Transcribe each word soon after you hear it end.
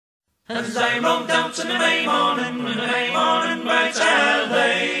As I rode down to the May morning, bright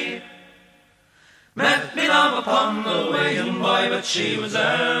early, met me love upon the way, and boy, but she was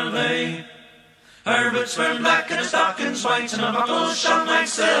early. Her boots were black and her stockings white, and her buckles shone like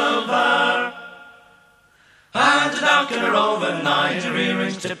silver. Had a dark in her overnight, her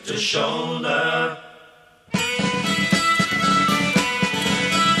earrings tipped her shoulder.